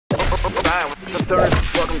Hi, what's up,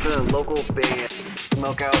 stoners? Welcome to the local band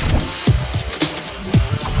Smokeout.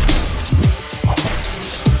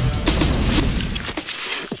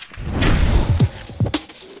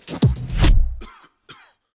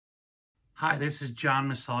 Hi, this is John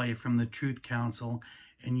Masalia from the Truth Council,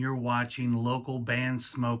 and you're watching local band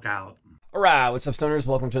Smokeout. Alright, what's up, stoners?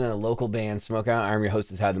 Welcome to another local band, Smokeout. I'm your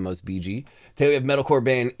host, has had the most BG. Today we have metalcore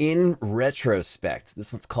band InRetrospect.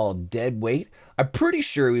 This one's called Deadweight. I'm pretty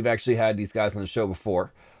sure we've actually had these guys on the show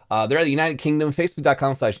before. They're out of the United Kingdom,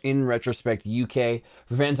 facebook.com/InRetrospect UK.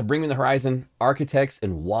 For fans of Bring Me the Horizon, Architects,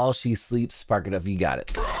 and While She Sleeps, spark it up, you got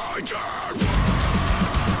it.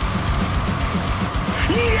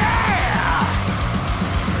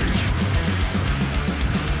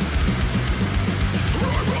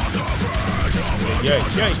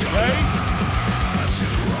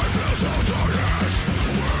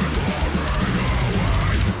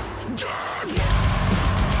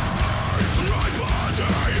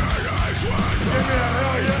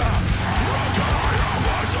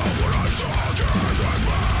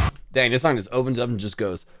 Dang, this song just opens up and just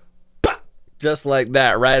goes, bah! Just like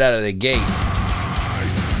that, right out of the gate.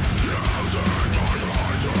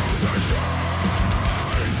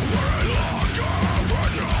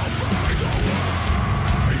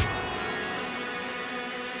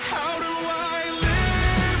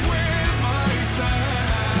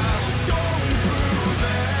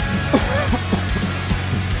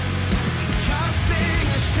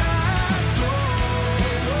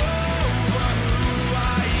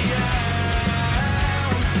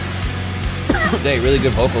 Dang, really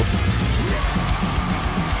good vocals.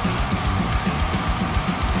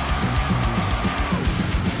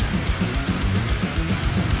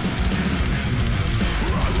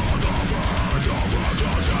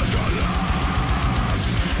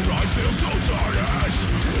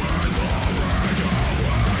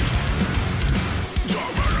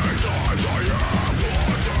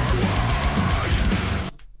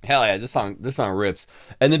 Hell yeah, this song rips.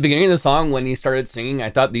 And the beginning of the song, when he started singing, I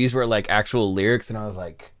thought these were like actual lyrics, and I was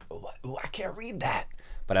like, what? I can't read that.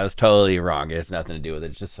 But I was totally wrong. It has nothing to do with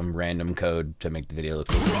it. It's just some random code to make the video look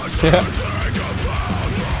cool.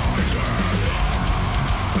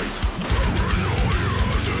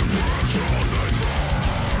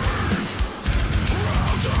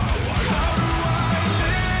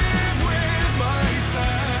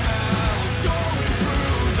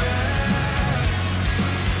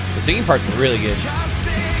 The singing parts are really good.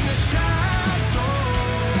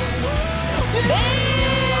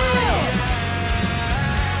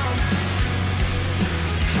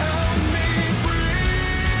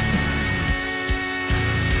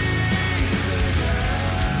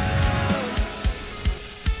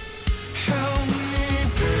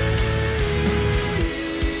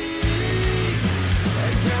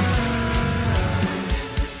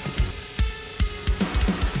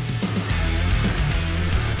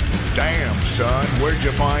 Damn, son, where'd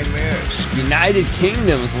you find this? United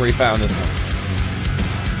Kingdom is where he found this one.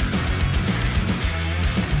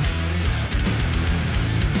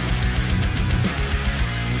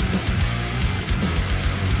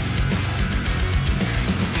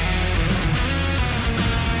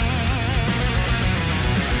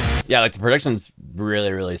 Yeah, like the production's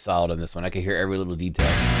really, really solid on this one. I can hear every little detail.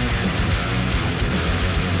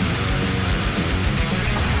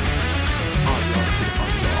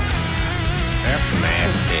 That's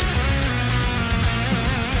nasty.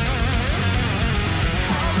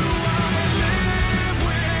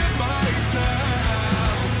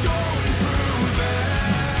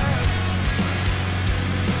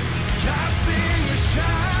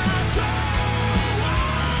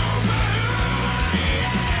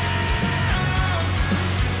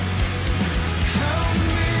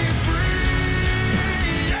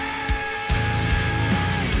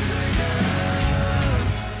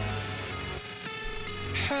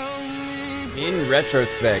 In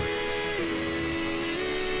retrospect.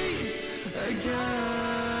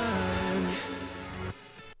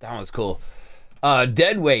 That was cool.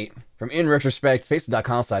 Deadweight from InRetrospect,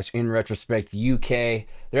 facebook.com/InRetrospectUK.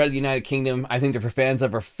 They're out of the United Kingdom. I think they're for fans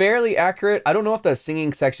of are fairly accurate. I don't know if the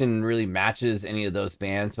singing section really matches any of those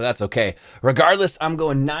bands, but that's okay. Regardless, I'm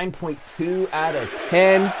going 9.2 out of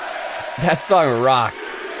 10. That song rocked.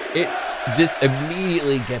 It's just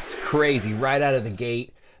immediately gets crazy right out of the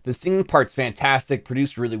gate. The singing part's fantastic,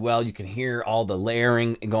 produced really well. You can hear all the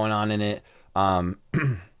layering going on in it. I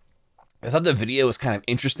thought the video was kind of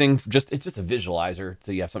interesting. It's just a visualizer,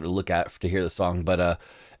 so you have something to look at to hear the song. But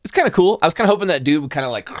it's kind of cool. I was kind of hoping that dude would kind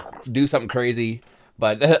of like do something crazy,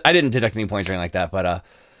 but I didn't detect any points or anything like that. But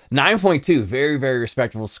 9.2, very, very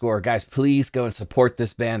respectable score. Guys, please go and support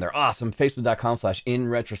this band. They're awesome.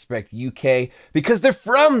 Facebook.com/InRetrospect UK, because they're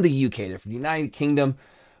from the UK. They're from the United Kingdom,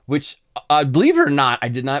 which, believe it or not, I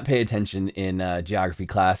did not pay attention in geography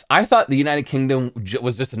class. I thought the United Kingdom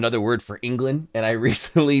was just another word for England, and I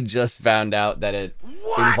recently just found out that it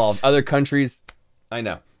involved other countries. I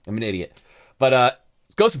know, I'm an idiot. But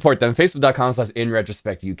go support them.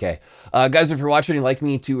 Facebook.com/InRetrospect UK. Guys, if you're watching and like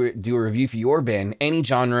me to do a review for your band, any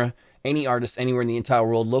genre, any artist, anywhere in the entire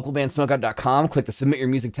world, localbandsmokeout.com. Click the Submit Your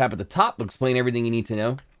Music tab at the top. It'll explain everything you need to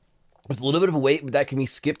know. There's a little bit of a wait, but that can be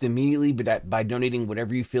skipped immediately by donating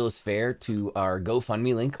whatever you feel is fair to our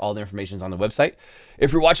GoFundMe link. All the information is on the website.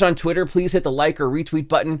 If you're watching on Twitter, please hit the like or retweet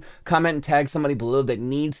button. Comment and tag somebody below that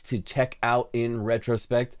needs to check out In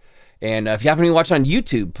Retrospect. And if you happen to watch on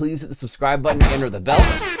YouTube, please hit the subscribe button and enter the bell.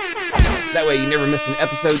 That way you never miss an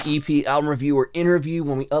episode, EP, album review, or interview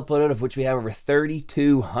when we upload it, of which we have over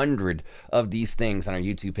 3,200 of these things on our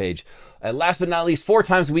YouTube page. Last but not least, 4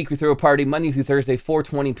 times a week we throw a party, Monday through Thursday,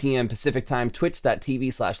 4:20 p.m. Pacific time,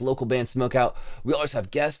 twitch.tv/localbandsmokeout. We always have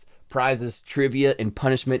guests, prizes, trivia, and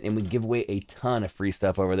punishment, and we give away a ton of free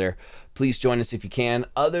stuff over there. Please join us if you can.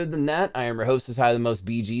 Other than that, I am your host, High the Most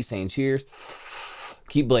BG, saying cheers.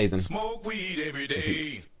 Keep blazing. Smoke weed every day.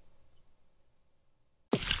 Peace.